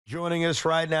Joining us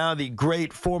right now, the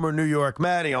great former New York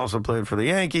Met. He also played for the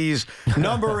Yankees.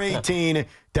 Number 18,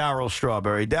 Darryl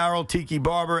Strawberry. Darryl, Tiki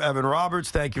Barber, Evan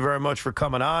Roberts, thank you very much for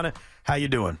coming on. How you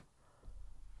doing?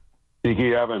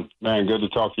 Tiki, Evan, man, good to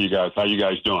talk to you guys. How you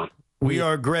guys doing? We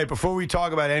are great. Before we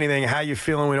talk about anything, how you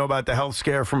feeling? We know about the health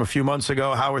scare from a few months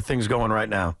ago. How are things going right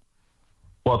now?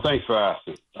 Well, thanks for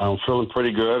asking. I'm feeling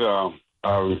pretty good.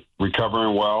 I'm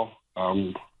recovering well.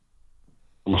 I'm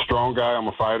a strong guy. I'm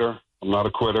a fighter. I'm not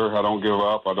a quitter. I don't give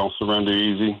up. I don't surrender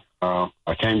easy.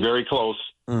 I came very close.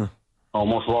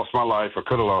 Almost lost my life. I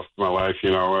could have lost my life,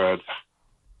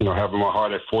 having my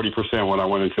heart at 40% when I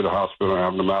went into the hospital and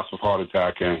having a massive heart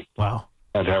attack. And Wow.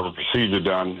 had to have a procedure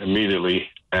done immediately.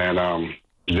 And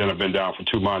then I've been down for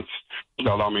 2 months. The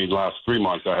last 3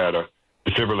 months I had a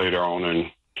defibrillator on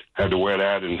and had to wear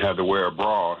that and had to wear a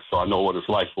bra. So I know what it's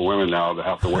like for women now to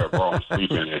have to wear a bra and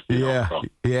sleep in it. Yeah.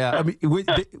 I mean,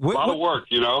 a lot of work,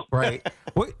 Right.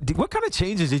 What kind of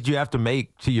changes did you have to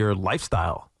make to your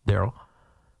lifestyle, Darryl?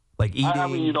 Like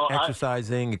eating,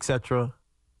 exercising, etc.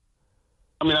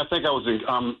 I think I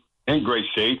was in great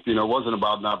shape. It wasn't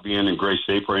about not being in great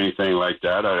shape or anything like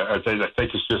that. I think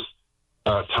it's just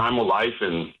time of life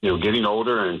and, getting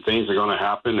older and things are going to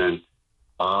happen. And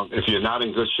if you're not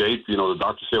in good shape, the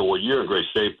doctor said, well, you're in great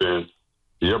shape and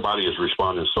your body is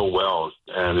responding so well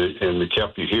and it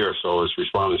kept you here. So it's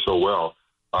responding so well.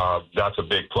 That's a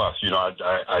big plus.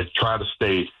 I try to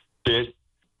stay fit.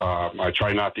 I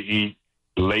try not to eat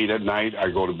late at night. I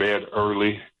go to bed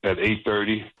early at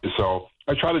 8:30. So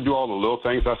I try to do all the little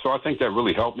things. So I think that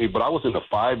really helped me. But I was in a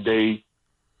 5-day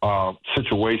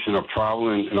situation of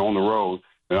traveling and on the road,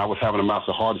 and I was having a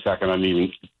massive heart attack, and I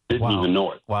didn't even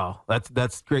know it. Wow,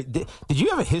 that's great. Did you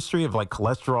have a history of like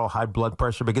cholesterol, high blood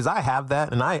pressure? Because I have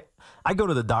that, and I go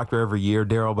to the doctor every year,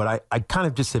 Darryl, but I kind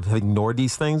of just have ignored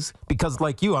these things because,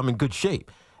 like you, I'm in good shape.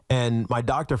 And my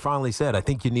doctor finally said, I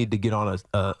think you need to get on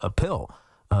a pill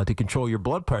to control your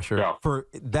blood pressure for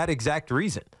that exact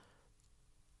reason.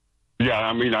 Yeah,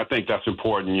 I think that's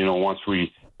important, once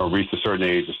we reach a certain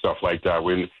age and stuff like that.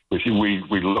 We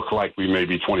look like we may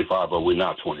be 25, but we're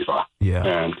not 25. Yeah.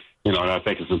 And, and I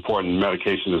think it's important.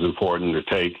 Medication is important to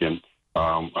take. And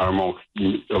I'm on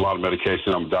a lot of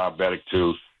medication. I'm diabetic,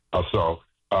 too. So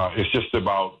it's just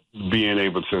about being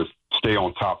able to stay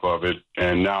on top of it.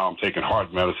 And now I'm taking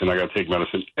heart medicine. I got to take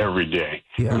medicine every day,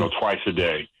 twice a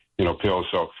day, pills.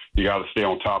 So you got to stay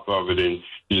on top of it. And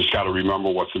you just got to remember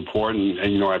what's important.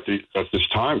 And, at this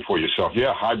time for yourself.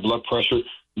 Yeah, high blood pressure,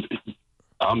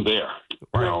 I'm there.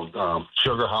 Right.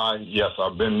 Sugar high, yes,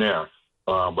 I've been there.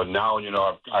 But now,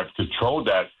 I've controlled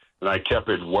that, and I kept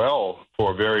it well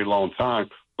for a very long time.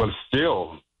 But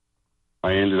still,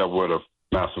 I ended up with a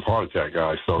massive heart attack,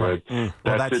 guys. So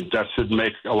that should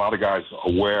make a lot of guys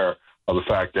aware of the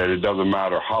fact that it doesn't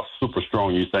matter how super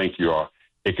strong you think you are.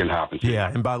 It can happen to you. Yeah,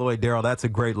 and by the way, Darryl, that's a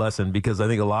great lesson because I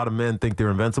think a lot of men think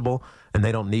they're invincible and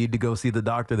they don't need to go see the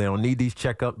doctor. They don't need these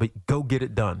checkups, but go get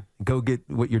it done. Go get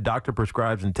what your doctor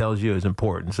prescribes and tells you is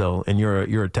important. So, and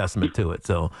you're a testament to it.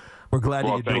 So we're glad that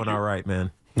you're doing all right, man.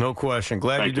 No question.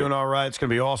 Glad you're doing all right. It's going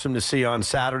to be awesome to see you on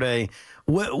Saturday.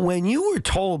 When you were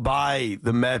told by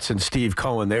the Mets and Steve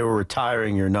Cohen they were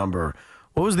retiring your number,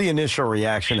 what was the initial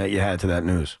reaction that you had to that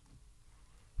news?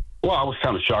 Well, I was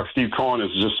kind of shocked. Steve Cohen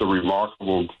is just a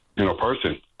remarkable,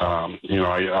 person.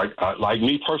 I like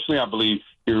me personally, I believe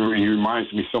he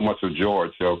reminds me so much of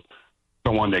George,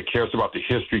 someone that cares about the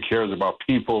history, cares about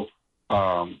people.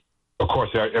 Of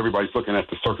course, everybody's looking at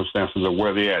the circumstances of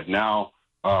where they're at now.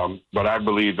 But I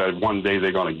believe that one day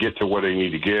they're going to get to where they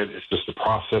need to get. It's just a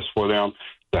process for them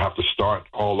to have to start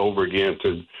all over again,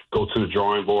 to go to the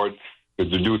drawing board, to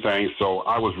do things. So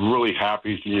I was really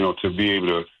happy, to be able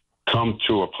to come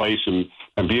to a place and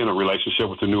be in a relationship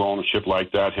with the new ownership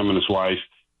like that, him and his wife,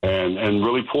 and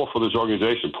really pull for this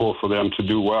organization, pull for them to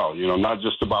do well. Not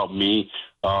just about me.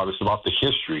 It's about the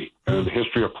history, and the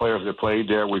history of players that played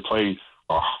there. We played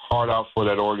our heart out for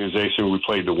that organization. We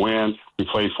played to win. We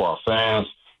played for our fans.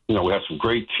 We had some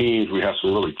great teams. We had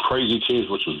some really crazy teams,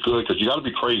 which was good because you got to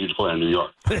be crazy to play in New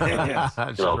York.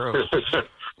 That's true.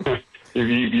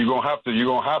 You're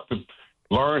gonna have to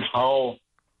learn how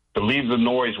to leave the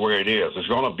noise where it is. It's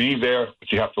going to be there, but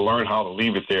you have to learn how to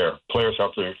leave it there. Players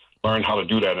have to learn how to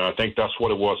do that, and I think that's what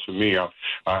it was for me.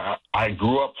 I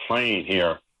grew up playing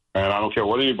here, and I don't care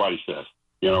what anybody says.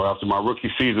 After my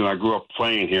rookie season, I grew up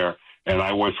playing here, and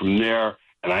I went from there,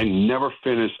 and I never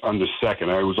finished under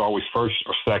second. I was always first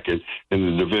or second in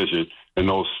the division. In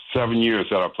those 7 years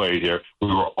that I played here, we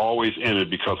were always in it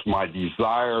because my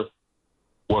desire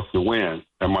was to win,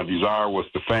 and my desire was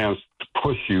the fans to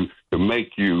push you, to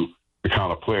make you the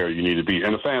kind of player you need to be.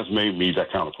 And the fans made me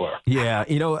that kind of player. Yeah,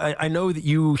 I know that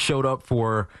you showed up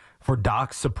for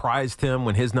Doc, surprised him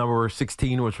when his number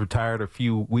 16 was retired a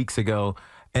few weeks ago.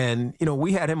 And,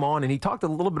 we had him on, and he talked a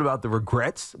little bit about the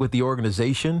regrets with the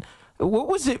organization. What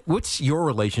was it? What's your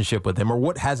relationship with him, or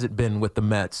what has it been with the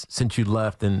Mets since you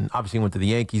left and obviously went to the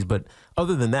Yankees? But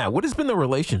other than that, what has been the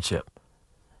relationship?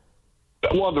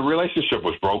 Well, the relationship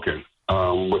was broken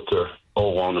with the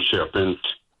old ownership. And,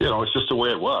 it's just the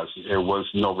way it was. It was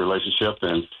no relationship.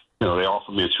 And, they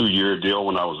offered me a 2-year deal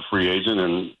when I was a free agent.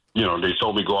 And, they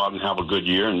told me go out and have a good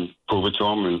year and prove it to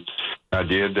them. And I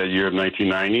did that year of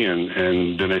 1990.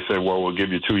 And then they said, well, we'll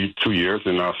give you two years.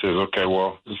 And I said, okay,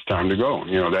 well, it's time to go.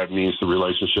 That means the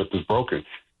relationship is broken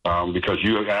because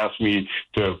you asked me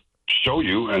to show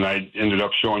you, and I ended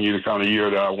up showing you the kind of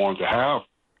year that I wanted to have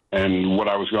and what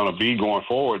I was going to be going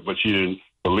forward, but you didn't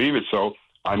believe it. So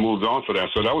I moved on for that.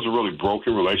 So that was a really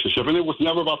broken relationship. And it was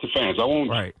never about the fans. I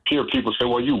won't hear people say,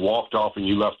 well, you walked off and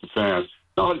you left the fans.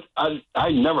 No, I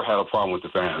never had a problem with the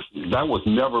fans. That was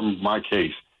never my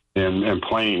case in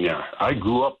playing there. I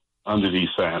grew up under these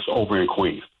fans over in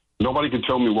Queens. Nobody can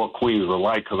tell me what Queens are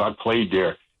like because I played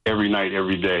there every night,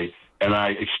 every day. And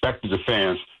I expected the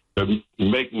fans to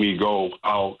make me go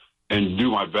out and do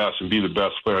my best and be the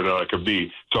best player that I could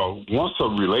be. So once a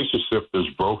relationship is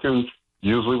broken,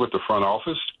 usually with the front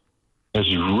office, it's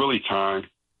really time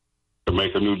to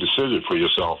make a new decision for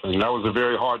yourself. And that was a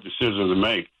very hard decision to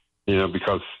make,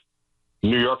 because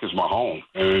New York is my home,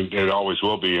 and it always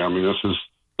will be. I mean, this is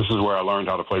where I learned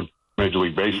how to play Major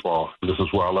League Baseball. This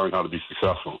is where I learned how to be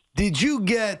successful. Did you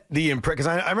get the impression, because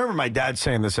I remember my dad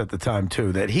saying this at the time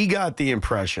too, that he got the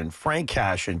impression Frank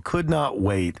Cashin could not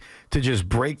wait to just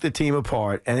break the team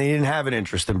apart, and he didn't have an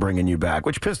interest in bringing you back,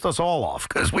 which pissed us all off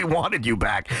because we wanted you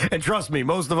back. And trust me,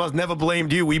 most of us never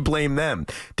blamed you. We blamed them.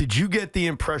 Did you get the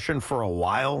impression for a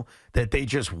while that they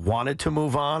just wanted to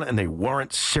move on and they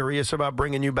weren't serious about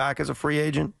bringing you back as a free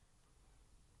agent?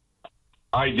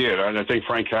 I did. I think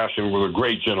Frank Cashin was a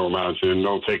great general manager, and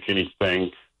don't take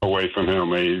anything away from him.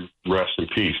 May rest in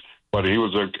peace. But he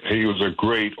was a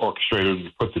great orchestrator to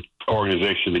put the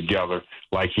organization together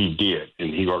like he did,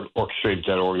 and he orchestrated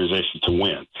that organization to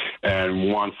win.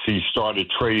 And once he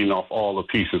started trading off all the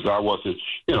pieces, I wasn't.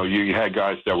 You had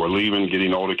guys that were leaving,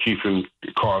 getting older. Keith and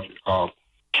Carter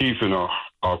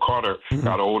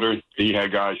got older. You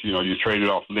had guys, you traded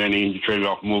off Lenny, you traded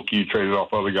off Mookie, you traded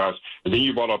off other guys. And then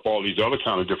you brought up all these other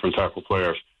kind of different type of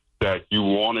players that you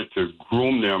wanted to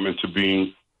groom them into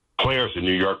being players in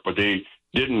New York, but they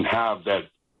didn't have that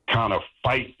kind of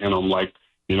fight in them. Like,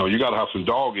 you got to have some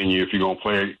dog in you if you're going to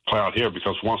play out here,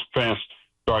 because once fans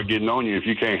start getting on you, if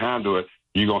you can't handle it,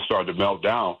 you're going to start to melt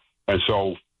down. And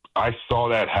so I saw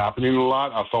that happening a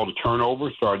lot. I saw the turnover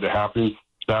started to happen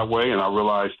that way, and I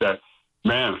realized that,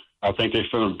 man, I think they're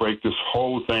going to break this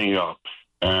whole thing up.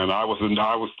 And I was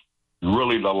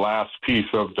really the last piece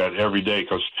of that every day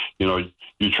because,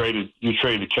 you traded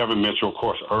Kevin Mitchell, of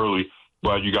course, early,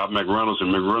 but you got McReynolds,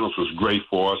 and McReynolds was great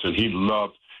for us, and he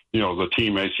loved, the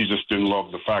teammates. He just didn't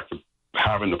love the fact of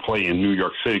having to play in New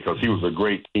York City because he was a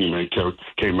great teammate.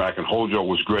 Came back, and Hojo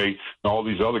was great, and all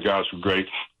these other guys were great.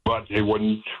 But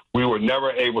we were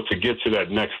never able to get to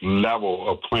that next level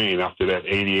of playing after that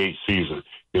 88 season.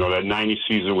 That 90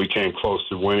 season we came close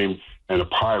to winning, and the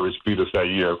Pirates beat us that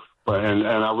year. And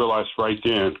I realized right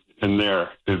then and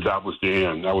there that was the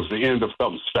end. That was the end of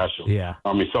something special. Yeah.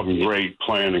 I mean, something great,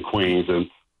 playing in Queens and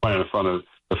playing in front of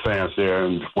the fans there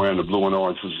and wearing the blue and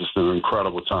orange was just an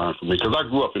incredible time for me because I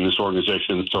grew up in this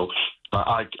organization. So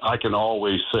I can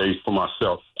always say for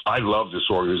myself, I love this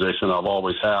organization. I've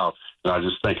always have. And I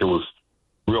just think it was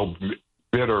real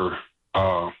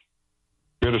bittersweet,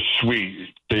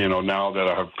 now that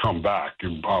I have come back,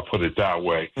 and I'll put it that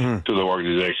way, to the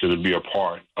organization to be a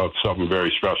part of something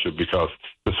very special because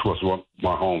this was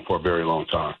my home for a very long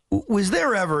time. Was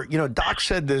there ever, Doc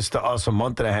said this to us a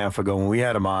month and a half ago when we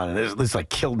had him on, and this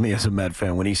killed me as a Met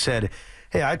fan when he said,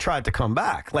 hey, I tried to come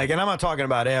back. And I'm not talking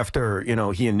about after,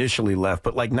 he initially left,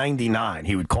 but 99,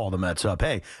 he would call the Mets up.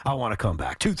 Hey, I want to come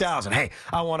back. 2000, hey,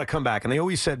 I want to come back. And they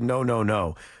always said, no, no,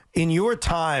 no. In your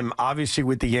time, obviously,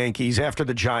 with the Yankees, after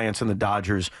the Giants and the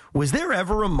Dodgers, was there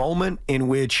ever a moment in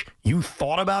which you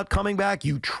thought about coming back?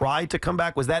 You tried to come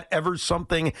back? Was that ever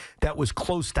something that was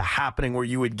close to happening where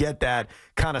you would get that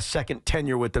kind of second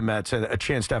tenure with the Mets and a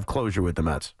chance to have closure with the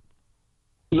Mets?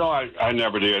 No, I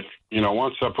never did.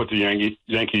 Once I put the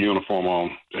Yankee uniform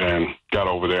on and got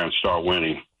over there and started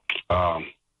winning, that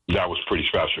was pretty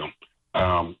special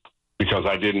because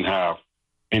I didn't have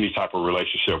any type of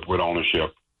relationship with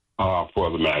ownership. for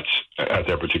the Mets at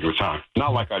that particular time.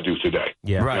 Not like I do today.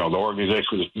 Yeah, right. You know, the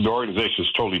organization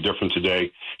is totally different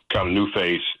today. Got a new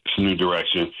face, it's a new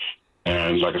direction,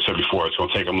 and like I said before, it's going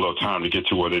to take them a little time to get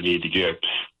to where they need to get.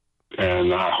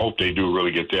 And I hope they do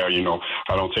really get there. You know,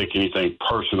 I don't take anything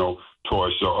personal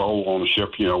towards the old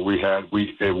ownership. You know,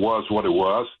 it was what it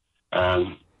was,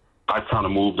 and I kind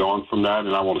of moved on from that,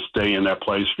 and I want to stay in that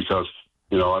place because,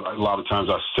 you know, a lot of times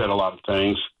I said a lot of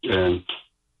things, and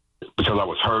because I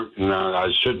was hurt, and I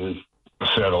shouldn't have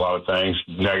said a lot of things,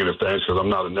 negative things, because I'm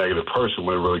not a negative person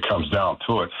when it really comes down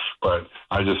to it. But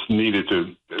I just needed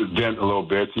to vent a little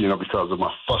bit, you know, because of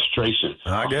my frustration.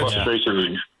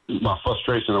 My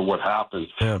frustration of what happened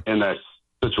in that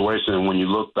situation. And when you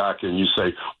look back and you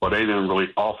say, well, they didn't really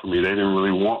offer me, they didn't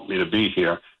really want me to be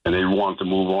here, and they wanted to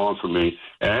move on from me.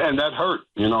 And that hurt,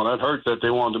 you know, that they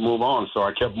wanted to move on. So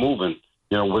I kept moving.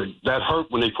 You know, that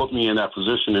hurt when they put me in that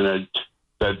position in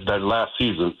that last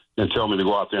season and tell me to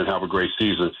go out there and have a great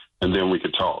season, and then we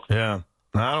could talk. Yeah.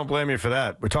 No, I don't blame you for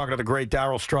that. We're talking to the great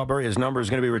Darryl Strawberry. His number is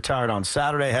going to be retired on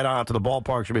Saturday. Head on out to the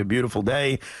ballpark. Should be a beautiful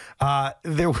day.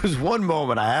 There was one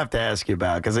moment I have to ask you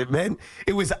about because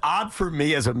it was odd for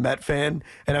me as a Met fan,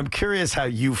 and I'm curious how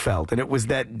you felt. And it was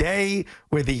that day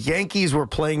where the Yankees were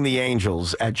playing the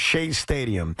Angels at Shea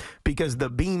Stadium because the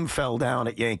beam fell down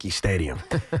at Yankee Stadium.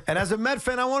 And as a Met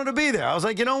fan, I wanted to be there. I was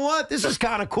like, you know what? This is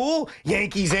kind of cool.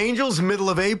 Yankees, Angels, middle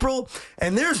of April.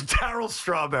 And there's Darryl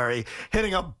Strawberry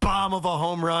hitting a bomb of a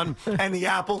home run, and the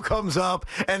apple comes up,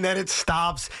 and then it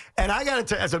stops. And I got to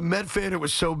tell you, as a Met fan, it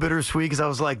was so bittersweet because I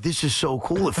was like, this is so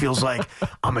cool. It feels like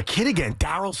I'm a kid again.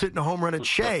 Darryl's hitting a home run at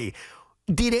Shea.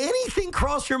 Did anything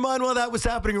cross your mind while that was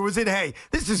happening, or was it, hey,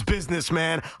 this is business,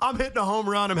 man. I'm hitting a home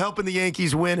run. I'm helping the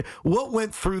Yankees win. What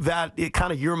went through that,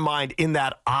 kind of your mind in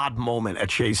that odd moment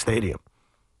at Shea Stadium?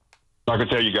 I can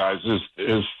tell you guys,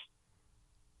 is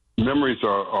memories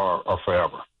are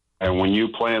forever. And when you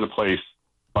play in a place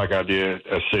like I did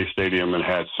at Shea Stadium and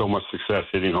had so much success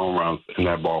hitting home runs in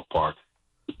that ballpark,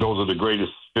 those are the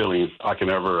greatest feelings I can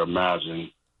ever imagine.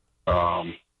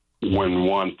 When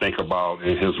one think about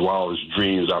in his wildest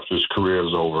dreams after his career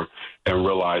is over and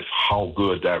realize how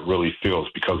good that really feels,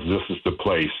 because this is the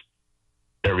place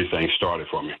everything started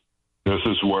for me. This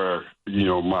is where, you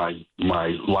know, my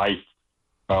life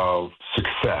of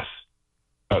success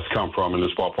has come from in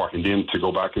this ballpark. And then to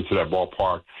go back into that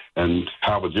ballpark and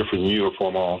have a different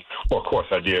uniform on. Well, of course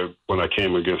I did when I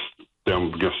came against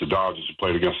the Dodgers and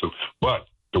played against them. But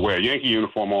to wear a Yankee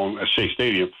uniform on at Shea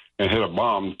Stadium and hit a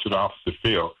bomb to the opposite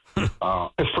field,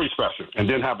 it's pretty special. And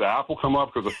then have the apple come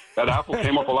up, because that apple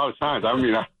came up a lot of times. I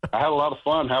mean, I had a lot of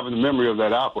fun having the memory of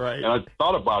that apple. Right. And I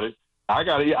thought about it.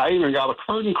 I even got a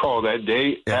curtain call that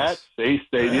day at Shea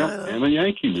Stadium in a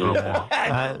Yankee uniform.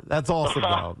 That's awesome,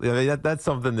 though. I mean, that's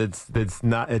something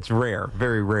it's rare,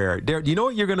 very rare. Darryl, do you know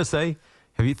what you're going to say?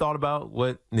 Have you thought about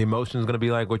what the emotion is going to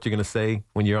be like, what you're going to say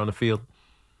when you're on the field?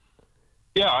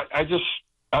 Yeah, I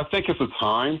think it's a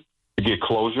time to get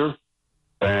closure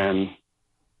and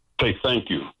say thank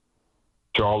you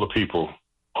to all the people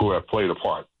who have played a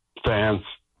part. Fans,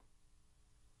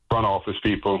 front office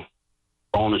people,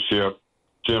 ownership,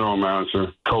 general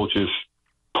manager, coaches,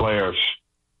 players.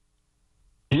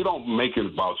 You don't make it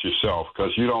about yourself,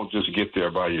 because you don't just get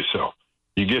there by yourself.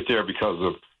 You get there because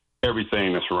of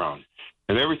everything that's around you.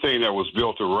 And everything that was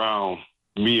built around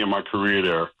me and my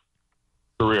career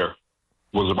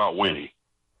was about winning.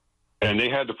 And they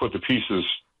had to put the pieces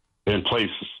in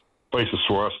places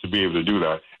for us to be able to do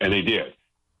that, and they did.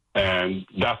 And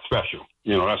that's special.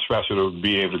 You know, that's special to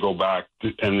be able to go back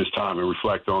in this time and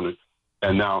reflect on it,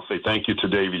 and now say thank you to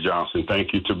Davey Johnson,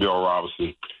 thank you to Bill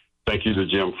Robinson, thank you to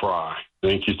Jim Fry,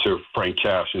 thank you to Frank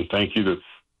Cashin, thank you to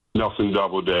Nelson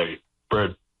Doubleday,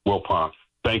 Fred Wilpon,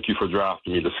 thank you for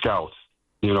drafting me, the scouts,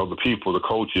 you know, the people, the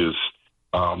coaches,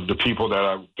 the people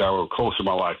that were close in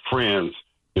my life, friends.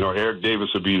 You know, Eric Davis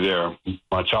would be there,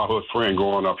 my childhood friend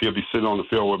growing up. He'll be sitting on the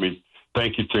field with me.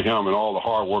 Thank you to him and all the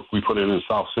hard work we put in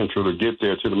South Central to get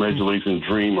there to the major leagues and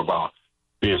dream about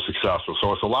being successful.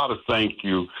 So it's a lot of thank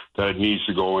you that needs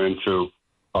to go into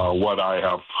what I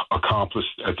have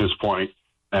accomplished at this point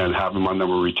and having my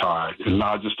number retired. And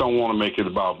I just don't want to make it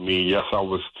about me. Yes, I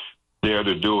was there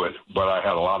to do it, but I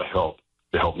had a lot of help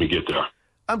to help me get there.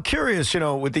 I'm curious, you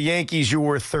know, with the Yankees, you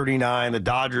were 39, the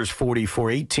Dodgers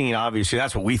 44, 18, obviously.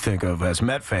 That's what we think of as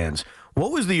Met fans.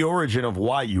 What was the origin of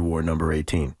why you wore number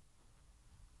 18?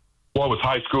 Well, it was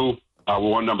high school. I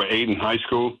wore number 8 in high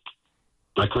school.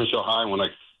 At Crenshaw High, when I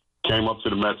came up to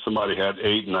the Mets, somebody had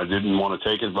 8, and I didn't want to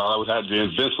take it, but I had to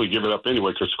eventually give it up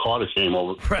anyway because Carter came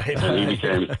over. Right. And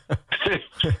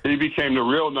he became the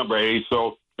real number 8.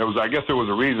 So I guess there was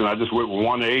a reason. I just went with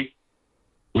 1-8.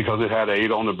 because it had an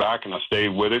 8 on the back, and I stayed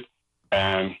with it.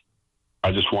 And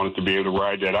I just wanted to be able to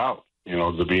ride that out,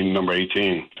 to be number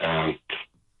 18. And,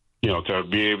 to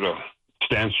be able to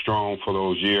stand strong for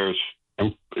those years.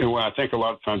 And I think a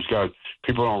lot of times, guys,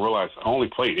 people don't realize I only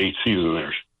played 8 seasons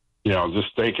there.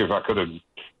 Just think if I could have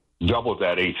doubled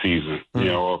that 8 season,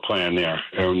 or playing there,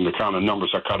 and the kind of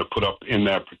numbers I could have put up in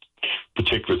that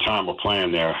particular time of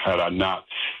playing there had I not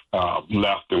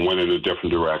left and went in a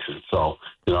different direction. So,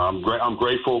 I'm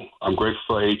grateful. I'm grateful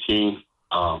for 18.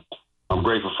 I'm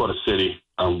grateful for the city.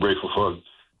 I'm grateful for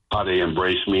how they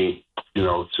embraced me,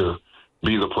 to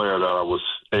be the player that I was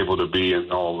able to be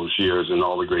in all those years and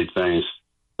all the great things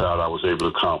that I was able to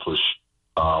accomplish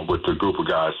with the group of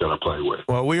guys that I played with.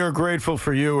 Well, we are grateful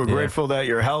for you. We're grateful that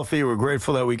you're healthy. We're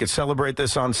grateful that we could celebrate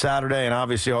this on Saturday, and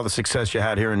obviously all the success you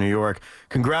had here in New York.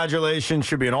 Congratulations.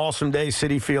 Should be an awesome day,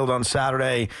 Citi Field on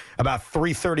Saturday, about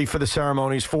 3:30 for the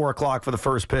ceremonies, 4 o'clock for the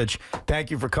first pitch. Thank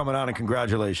you for coming on, and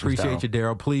congratulations. Appreciate you,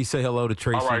 Darryl. Please say hello to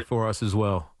Tracy for us as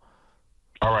well.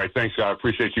 All right. Thanks, guys. I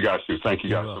appreciate you guys, too. Thank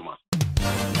you guys so much.